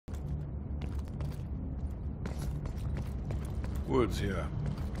Woods, yeah.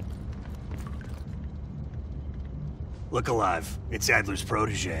 Look alive. It's Adler's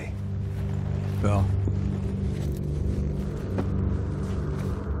protege. Bell.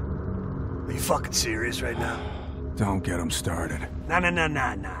 Are you fucking serious right now? Don't get him started.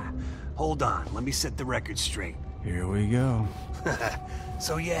 Nah. Hold on. Let me set the record straight. Here we go.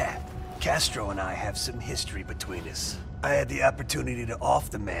 So yeah, Castro and I have some history between us. I had the opportunity to off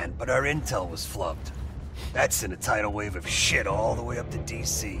the man, but our intel was flubbed. That sent a tidal wave of shit all the way up to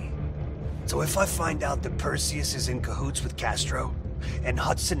DC. So if I find out that Perseus is in cahoots with Castro, and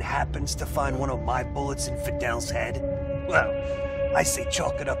Hudson happens to find one of my bullets in Fidel's head, well, I say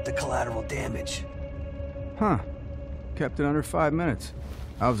chalk it up to collateral damage. Huh. Kept it under 5 minutes.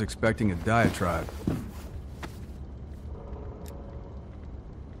 I was expecting a diatribe.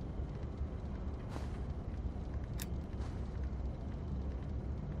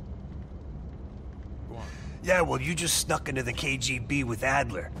 Yeah, well, you just snuck into the KGB with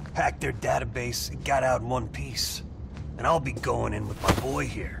Adler, hacked their database, and got out in one piece. And I'll be going in with my boy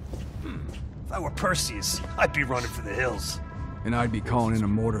here. If I were Perseus, I'd be running for the hills. And I'd be calling in a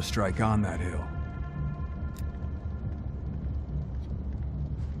mortar strike on that hill.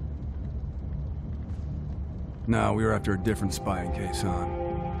 No, we were after a different spying case, huh?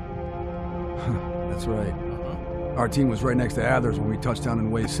 That's right. Our team was right next to Adler's when we touched down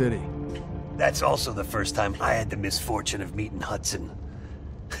in Way City. That's also the first time I had the misfortune of meeting Hudson.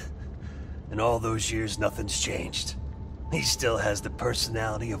 In all those years, nothing's changed. He still has the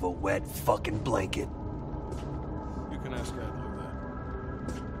personality of a wet fucking blanket. You can ask Adler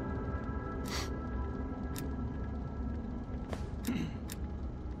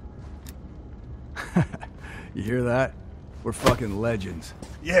that. You hear that? We're fucking legends.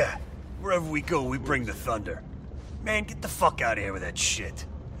 Yeah. Wherever we go, we bring the thunder. Man, get the fuck out of here with that shit.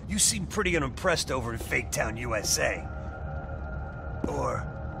 You seem pretty unimpressed over in Fake Town, USA. Or,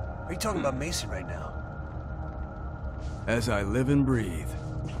 are you talking about Mason right now? As I live and breathe.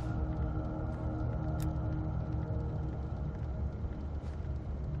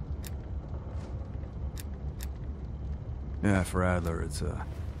 Yeah, for Adler, it's a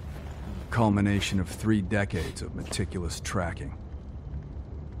culmination of 3 decades of meticulous tracking.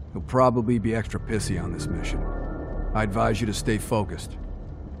 He'll probably be extra pissy on this mission. I advise you to stay focused.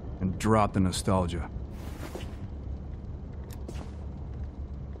 And drop the nostalgia.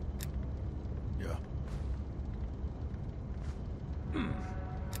 Yeah.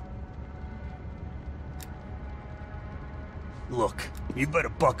 Look, you better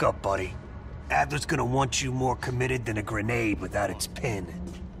buck up, buddy. Adler's gonna want you more committed than a grenade without its pin.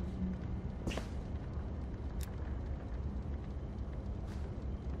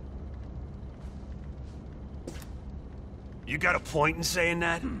 You got a point in saying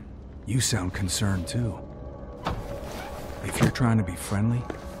that? You sound concerned, too. If you're trying to be friendly,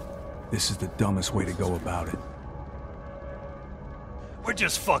 this is the dumbest way to go about it. We're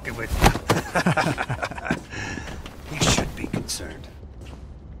just fucking with you. You should be concerned.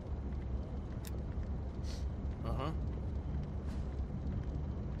 Uh-huh.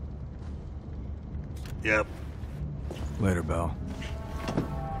 Yep. Later, Bell.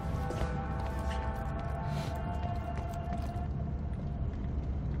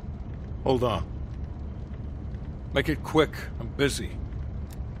 Hold on. Make it quick. I'm busy.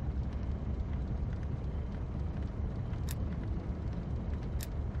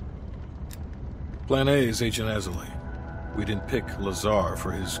 Plan A is Agent Azalea. We didn't pick Lazar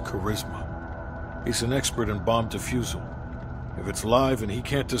for his charisma. He's an expert in bomb defusal. If it's live and he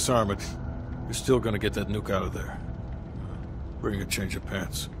can't disarm it, you're still gonna get that nuke out of there. Bring a change of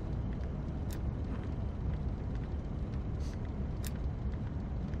pants.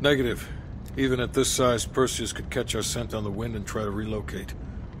 Negative. Even at this size, Perseus could catch our scent on the wind and try to relocate.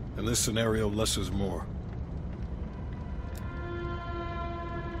 In this scenario, less is more.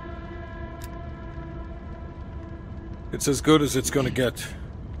 It's as good as it's gonna get.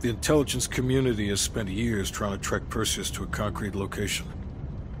 The intelligence community has spent years trying to track Perseus to a concrete location.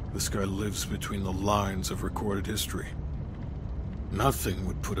 This guy lives between the lines of recorded history. Nothing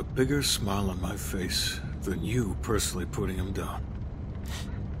would put a bigger smile on my face than you personally putting him down.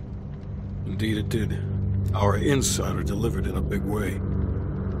 Indeed it did. Our insider delivered in a big way.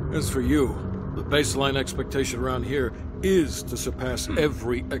 As for you, the baseline expectation around here is to surpass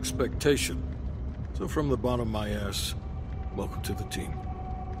every expectation. So from the bottom of my ass, welcome to the team.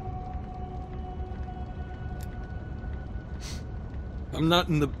 I'm not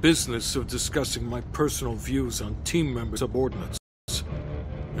in the business of discussing my personal views on team member subordinates.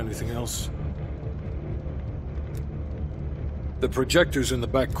 Anything else? The projector's in the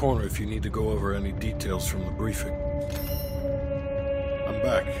back corner if you need to go over any details from the briefing.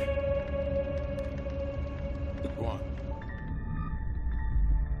 back. Go on.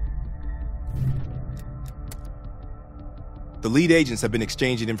 The lead agents have been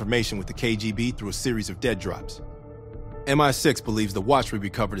exchanging information with the KGB through a series of dead drops. MI6 believes the watch we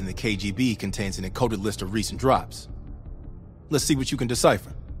recovered in the KGB contains an encoded list of recent drops. Let's see what you can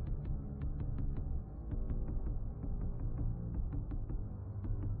decipher.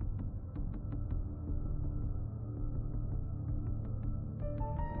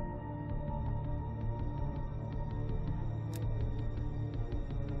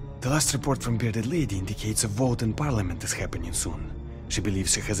 The last report from Bearded Lady indicates a vote in Parliament is happening soon. She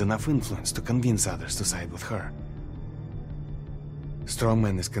believes she has enough influence to convince others to side with her.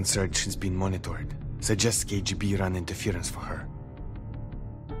 Strongman is concerned she's been monitored, suggests KGB run interference for her.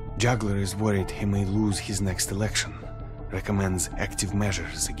 Juggler is worried he may lose his next election, recommends active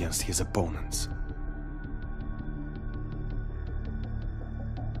measures against his opponents.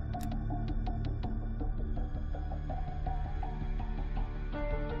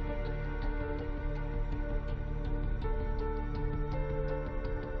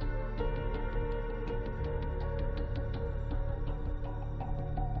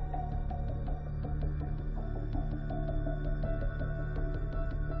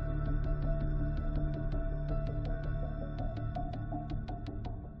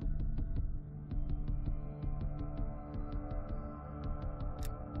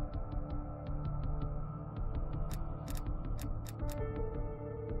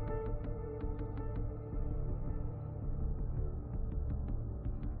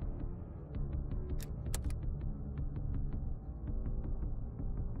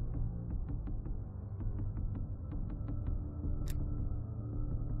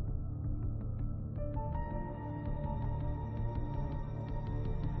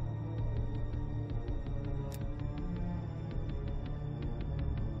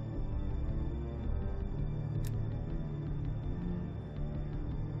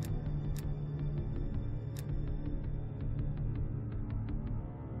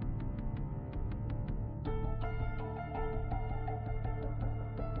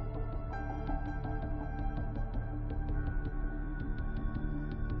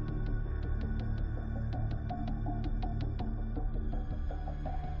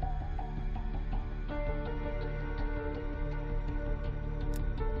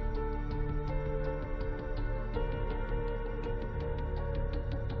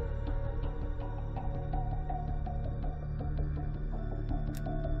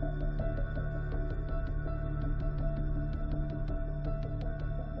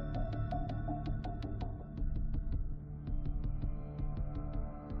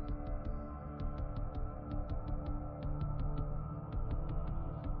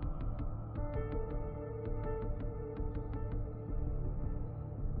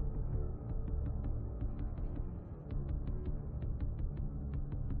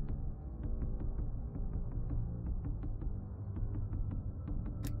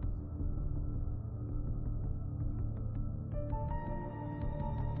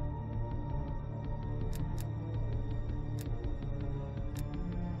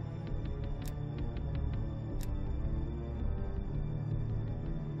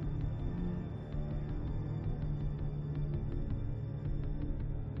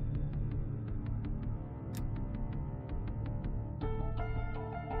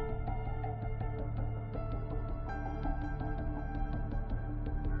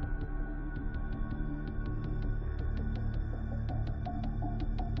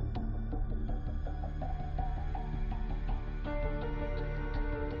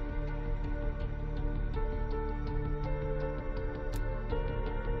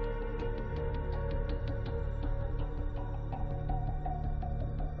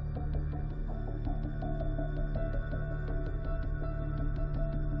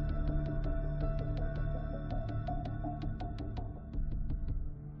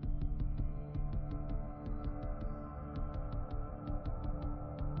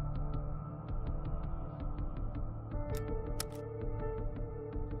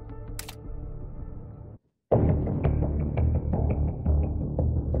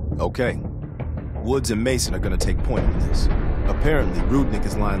 Okay. Woods and Mason are gonna take point on this. Apparently, Rudnik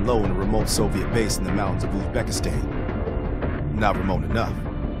is lying low in a remote Soviet base in the mountains of Uzbekistan. Not remote enough.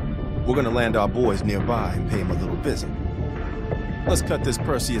 We're gonna land our boys nearby and pay him a little visit. Let's cut this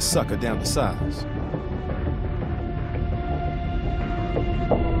Perseus sucker down to size.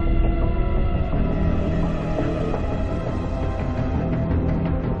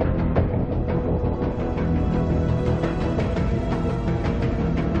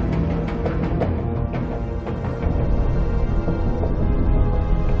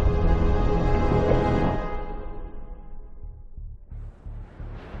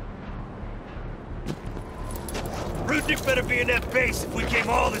 better be in that base if we came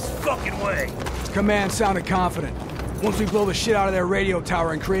all this fucking way. Command sounded confident. Once we blow the shit out of their radio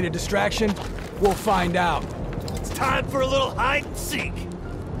tower and create a distraction, we'll find out. It's time for a little hide and seek.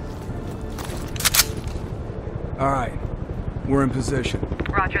 All right, we're in position.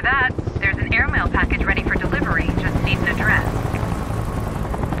 Roger that. There's an airmail package ready for delivery. Just need an address.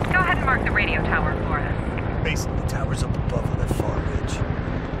 Go ahead and mark the radio tower for us. Basically, the tower's up above on that far ridge.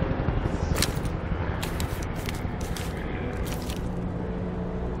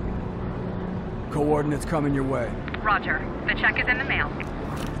 Coordinates coming your way. Roger. The check is in the mail.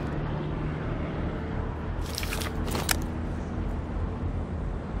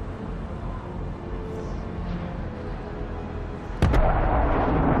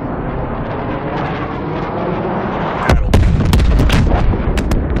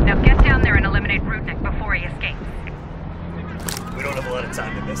 Now get down there and eliminate Rudnick before he escapes. We don't have a lot of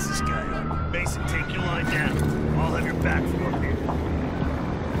time to mess this guy up. Mason, take your line down. I'll have your back from up here.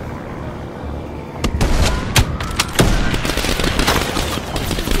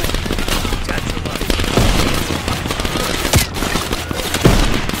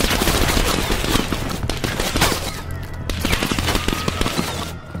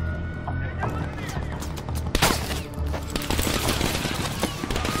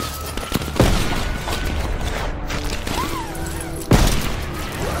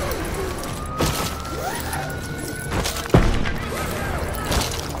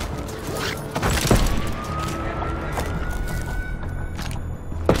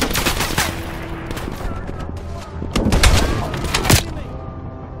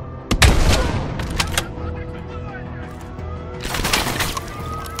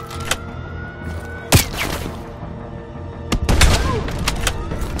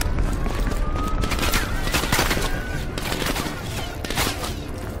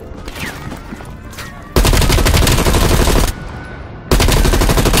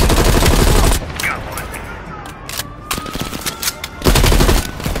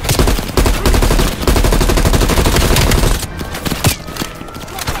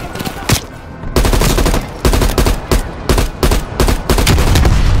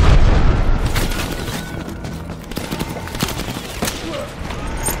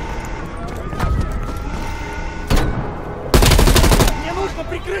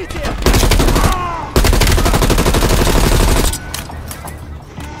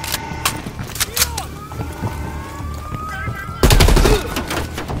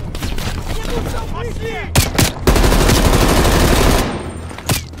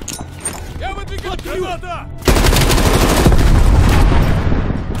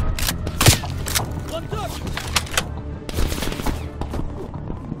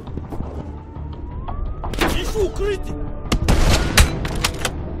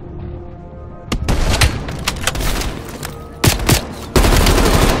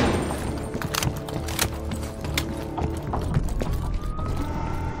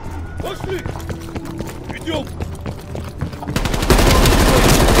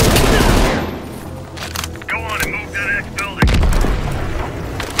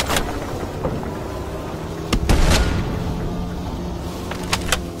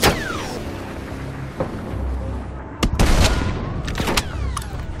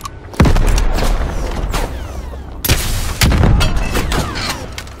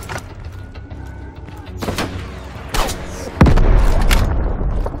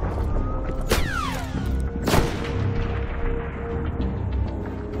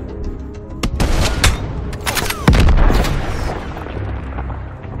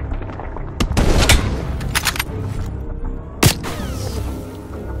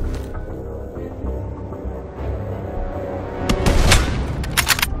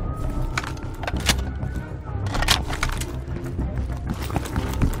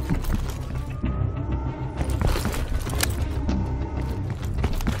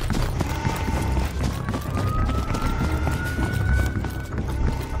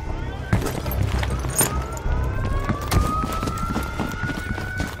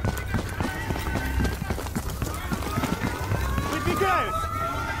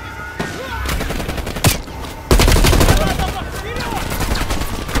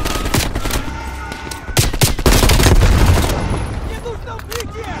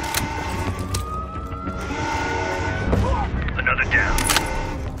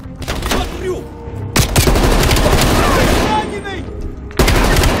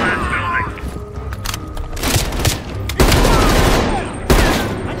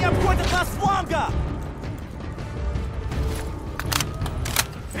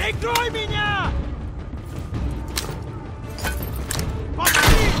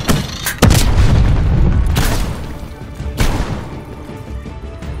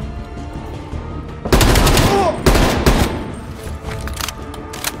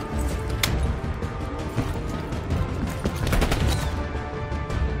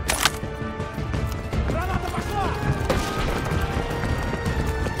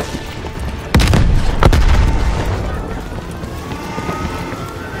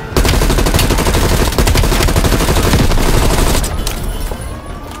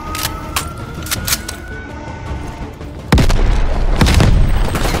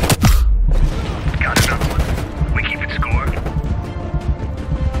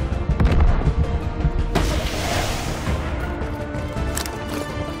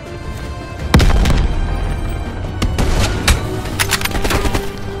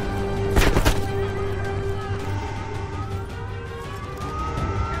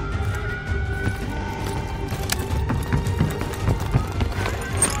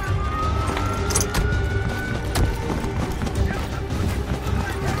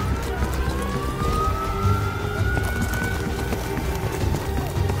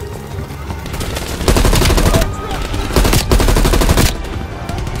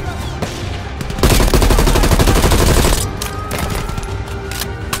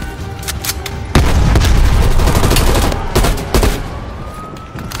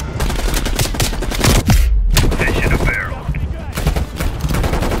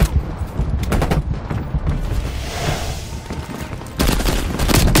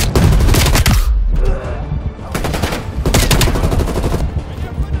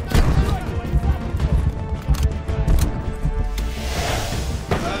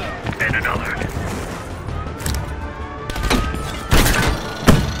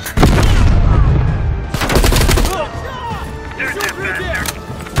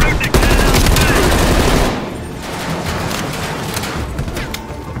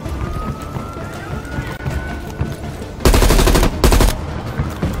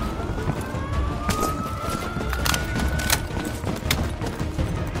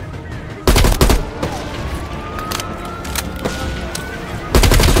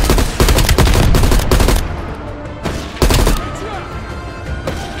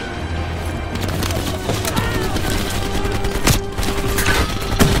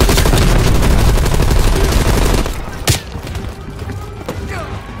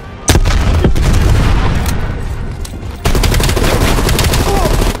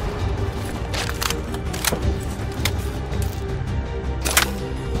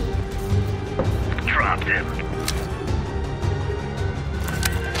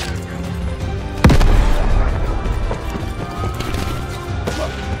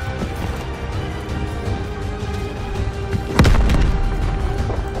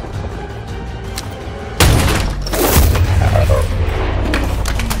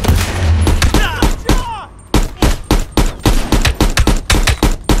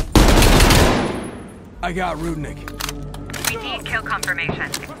 I got Rudnick. We need kill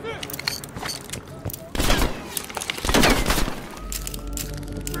confirmation.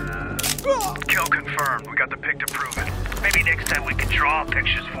 Kill confirmed. We got the pic to prove it. Maybe next time we can draw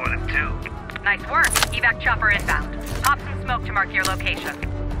pictures for them, too. Nice work. Evac chopper inbound. Pop some smoke to mark your location.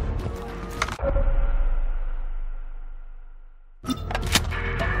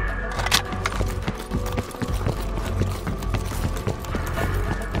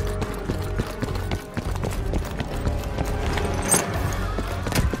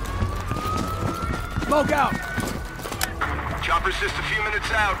 Smoke out! Chopper's just a few minutes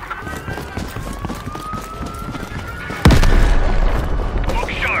out. Look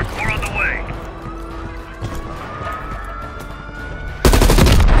sharp. We're on the way.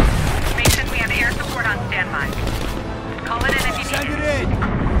 Mason, we have air support on standby. Call it in if you Send need it in!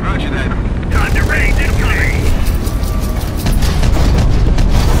 Roger that. Time to raid incoming.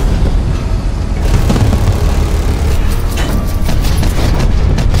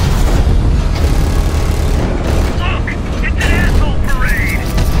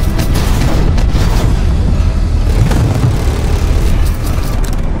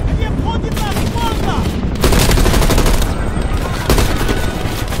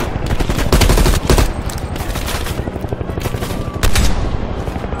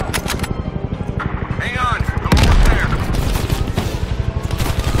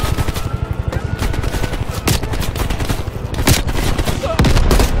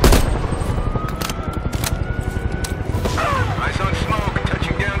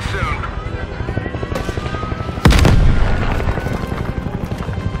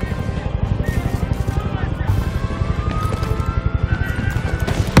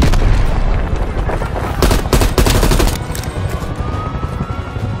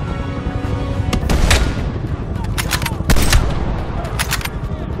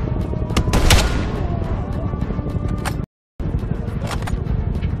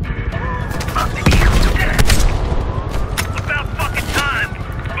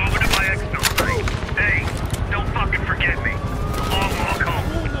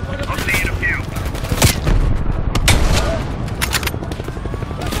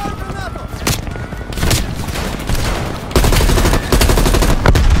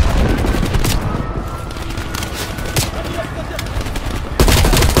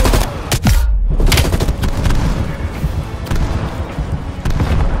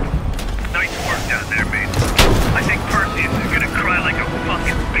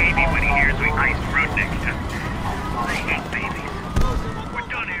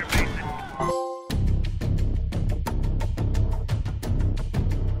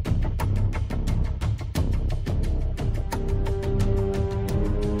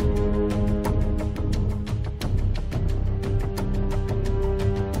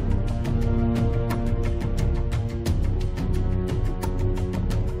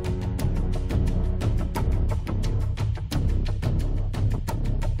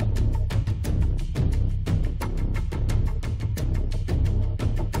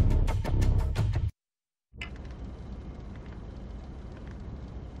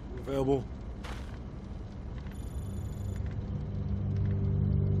 Available.